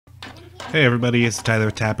Hey everybody, it's Tyler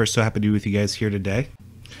with Tappar. So happy to be with you guys here today.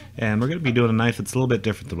 And we're going to be doing a knife that's a little bit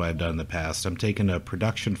different than what I've done in the past. I'm taking a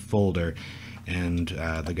production folder, and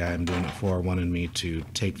the guy I'm doing it for wanted me to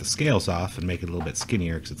take the scales off and make it a little bit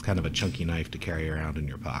skinnier because it's kind of a chunky knife to carry around in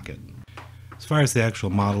your pocket. As far as the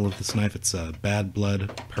actual model of this knife, it's a Bad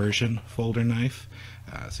Blood Persian folder knife.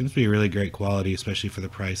 Seems to be really great quality, especially for the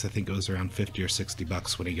price. I think it was around 50 or 60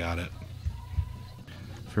 bucks when he got it.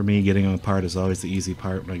 For me, getting them apart is always the easy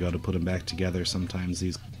part when I go to put them back together. Sometimes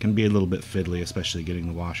these can be a little bit fiddly, especially getting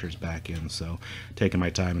the washers back in, so taking my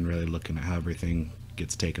time and really looking at how everything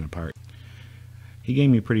gets taken apart. He gave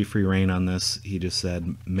me pretty free rein on this. He just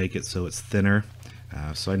said make it so it's thinner,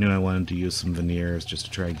 so I knew I wanted to use some veneers just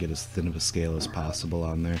to try and get as thin of a scale as possible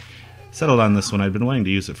on there. Settled on this one. I've been wanting to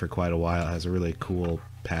use it for quite a while. It has a really cool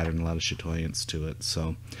pattern, a lot of chatoyance to it,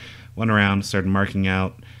 so went around, started marking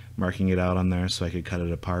it out on there so I could cut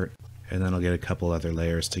it apart, and then I'll get a couple other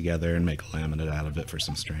layers together and make a laminate out of it for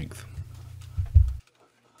some strength.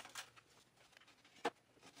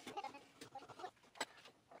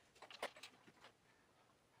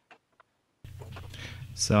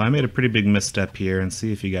 So I made a pretty big misstep here, and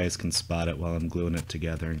see if you guys can spot it while I'm gluing it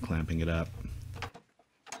together and clamping it up.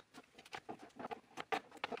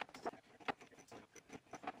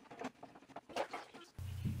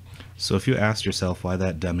 So if you asked yourself why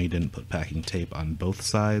that dummy didn't put packing tape on both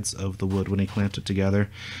sides of the wood when he clamped it together,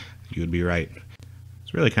 you would be right.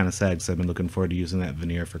 It's really kind of sad because I've been looking forward to using that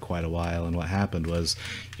veneer for quite a while, and what happened was,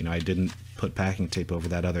 I didn't put packing tape over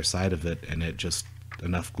that other side of it, and it just,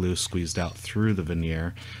 enough glue squeezed out through the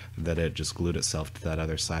veneer that it just glued itself to that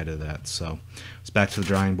other side of that. So it's back to the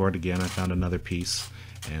drawing board again. I found another piece,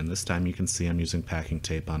 and this time you can see I'm using packing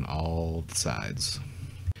tape on all the sides.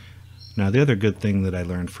 Now, the other good thing that I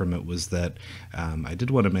learned from it was that I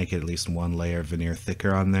did want to make it at least one layer of veneer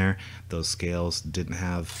thicker on there. Those scales didn't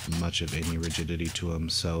have much of any rigidity to them,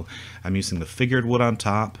 so I'm using the figured wood on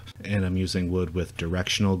top, and I'm using wood with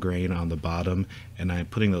directional grain on the bottom, and I'm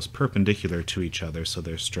putting those perpendicular to each other so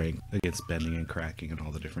there's strength against bending and cracking in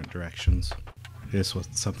all the different directions. This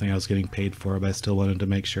wasn't something I was getting paid for, but I still wanted to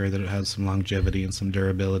make sure that it has some longevity and some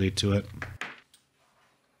durability to it.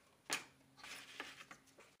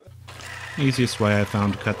 The easiest way I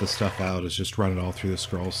found to cut this stuff out is just run it all through the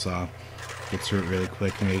scroll saw. Get through it really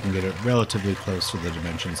quick, and you can get it relatively close to the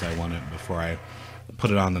dimensions I want it before I put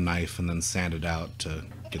it on the knife and then sand it out to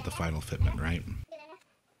get the final fitment right.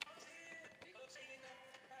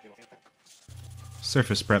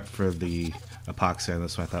 Surface prep for the epoxy on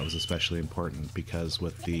this one I thought was especially important because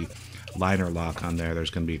with the liner lock on there,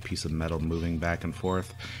 there's going to be a piece of metal moving back and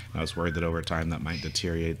forth. And I was worried that over time that might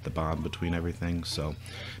deteriorate the bond between everything, so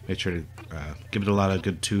make sure to give it a lot of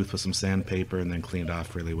good tooth with some sandpaper and then clean it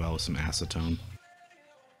off really well with some acetone.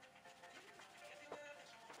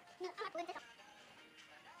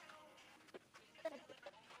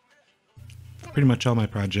 Pretty much all my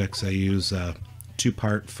projects I use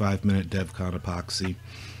 2-part 5-minute DevCon epoxy.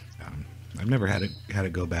 I've never had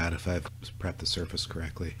it go bad if I've prepped the surface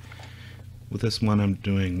correctly. With this one, I'm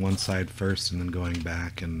doing one side first and then going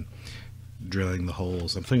back and drilling the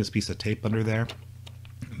holes. I'm putting this piece of tape under there.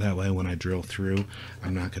 That way when I drill through,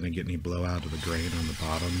 I'm not going to get any blowout of the grain on the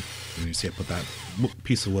bottom. And you see I put that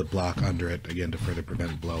piece of wood block under it, again, to further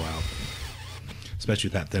prevent blowout. Especially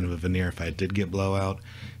with that thin of a veneer, if I did get blowout,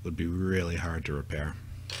 it would be really hard to repair.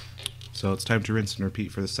 So it's time to rinse and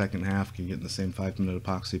repeat for the second half. You can get in the same 5-minute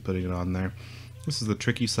epoxy, putting it on there. This is the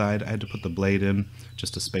tricky side. I had to put the blade in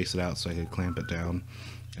just to space it out so I could clamp it down.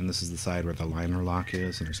 And this is the side where the liner lock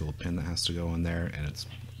is, and there's a little pin that has to go in there, and it's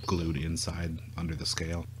glued inside under the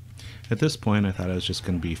scale. At this point, I thought I was just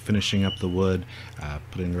going to be finishing up the wood,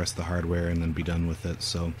 putting the rest of the hardware, and then be done with it.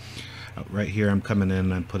 So right here I'm coming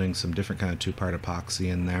in, I'm putting some different kind of 2-part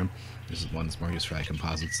epoxy in there. This is one that's more used for like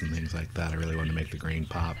composites and things like that. I really wanted to make the grain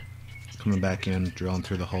pop. Coming back in, drilling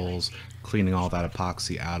through the holes, cleaning all that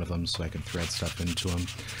epoxy out of them so I can thread stuff into them,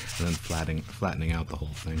 and then flattening out the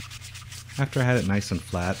whole thing. After I had it nice and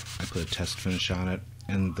flat, I put a test finish on it,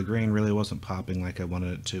 and the grain really wasn't popping like I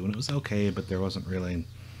wanted it to, and it was okay, but there wasn't really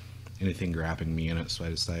anything grabbing me in it, so I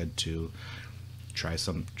decided to try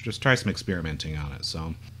some experimenting on it.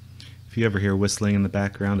 So if you ever hear whistling in the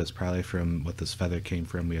background, it's probably from what this feather came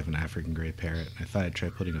from. We have an African gray parrot. I thought I'd try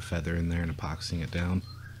putting a feather in there and epoxying it down.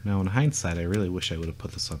 Now, in hindsight, I really wish I would have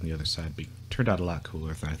put this on the other side, but it turned out a lot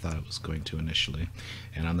cooler than I thought it was going to initially.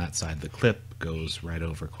 And on that side, the clip goes right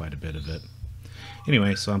over quite a bit of it.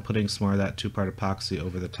 Anyway, so I'm putting some more of that 2-part epoxy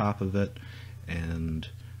over the top of it, and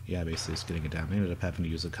yeah, basically just getting it down. I ended up having to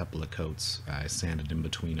use a couple of coats. I sanded in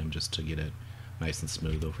between them just to get it nice and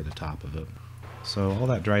smooth over the top of it. So all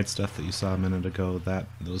that dried stuff that you saw a minute ago,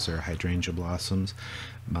 those are hydrangea blossoms.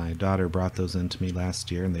 My daughter brought those in to me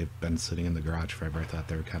last year, and they've been sitting in the garage forever. I thought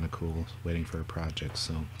they were kind of cool, waiting for a project.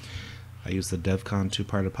 So I used the DevCon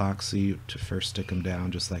 2-part epoxy to first stick them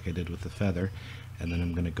down, just like I did with the feather, and then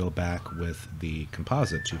I'm going to go back with the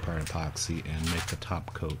composite 2-part epoxy and make the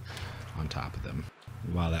top coat on top of them.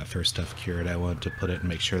 While that first stuff cured, I wanted to put it and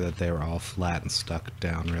make sure that they were all flat and stuck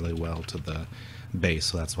down really well to the base,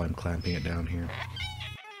 so that's why I'm clamping it down here.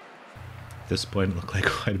 At this point it looked like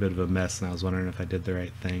quite a bit of a mess, and I was wondering if I did the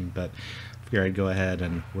right thing, but I figured I'd go ahead,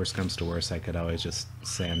 and worst comes to worst, I could always just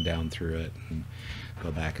sand down through it and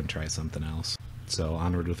go back and try something else. So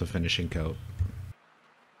onward with the finishing coat.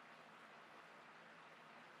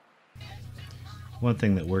 One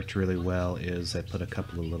thing that worked really well is I put a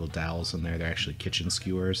couple of little dowels in there. They're actually kitchen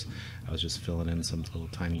skewers. I was just filling in some little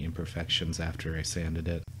tiny imperfections after I sanded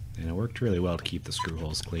it, and it worked really well to keep the screw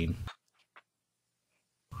holes clean.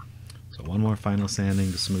 So one more final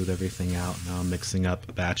sanding to smooth everything out. Now I'm mixing up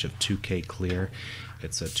a batch of 2K clear.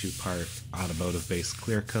 It's a 2-part automotive based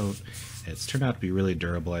clear coat. It's turned out to be really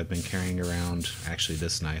durable. I've been carrying around, actually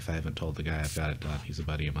this knife, I haven't told the guy I've got it done. He's a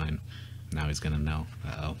buddy of mine. Now he's gonna know.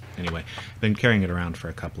 Uh-oh. Anyway, I've been carrying it around for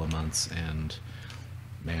a couple of months, and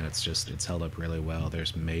man, it's held up really well.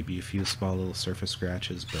 There's maybe a few small little surface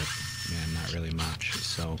scratches, but man, not really much.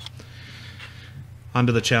 So on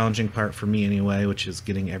to the challenging part for me anyway, which is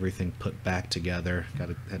getting everything put back together.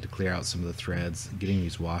 Had to clear out some of the threads, getting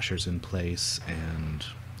these washers in place and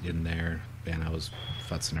in there. Man, I was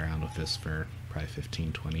futzing around with this for probably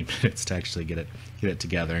 15-20 minutes to actually get it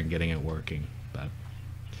together and getting it working. But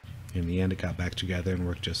in the end, it got back together and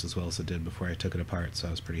worked just as well as it did before I took it apart, so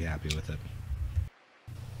I was pretty happy with it.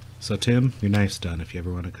 So Tim, your knife's done. If you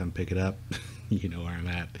ever want to come pick it up, you know where I'm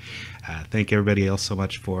at. Thank everybody else so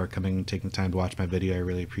much for coming and taking the time to watch my video. I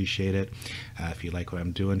really appreciate it. If you like what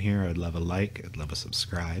I'm doing here, I'd love a like, I'd love a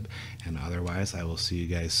subscribe, and otherwise I will see you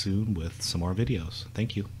guys soon with some more videos.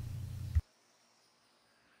 Thank you.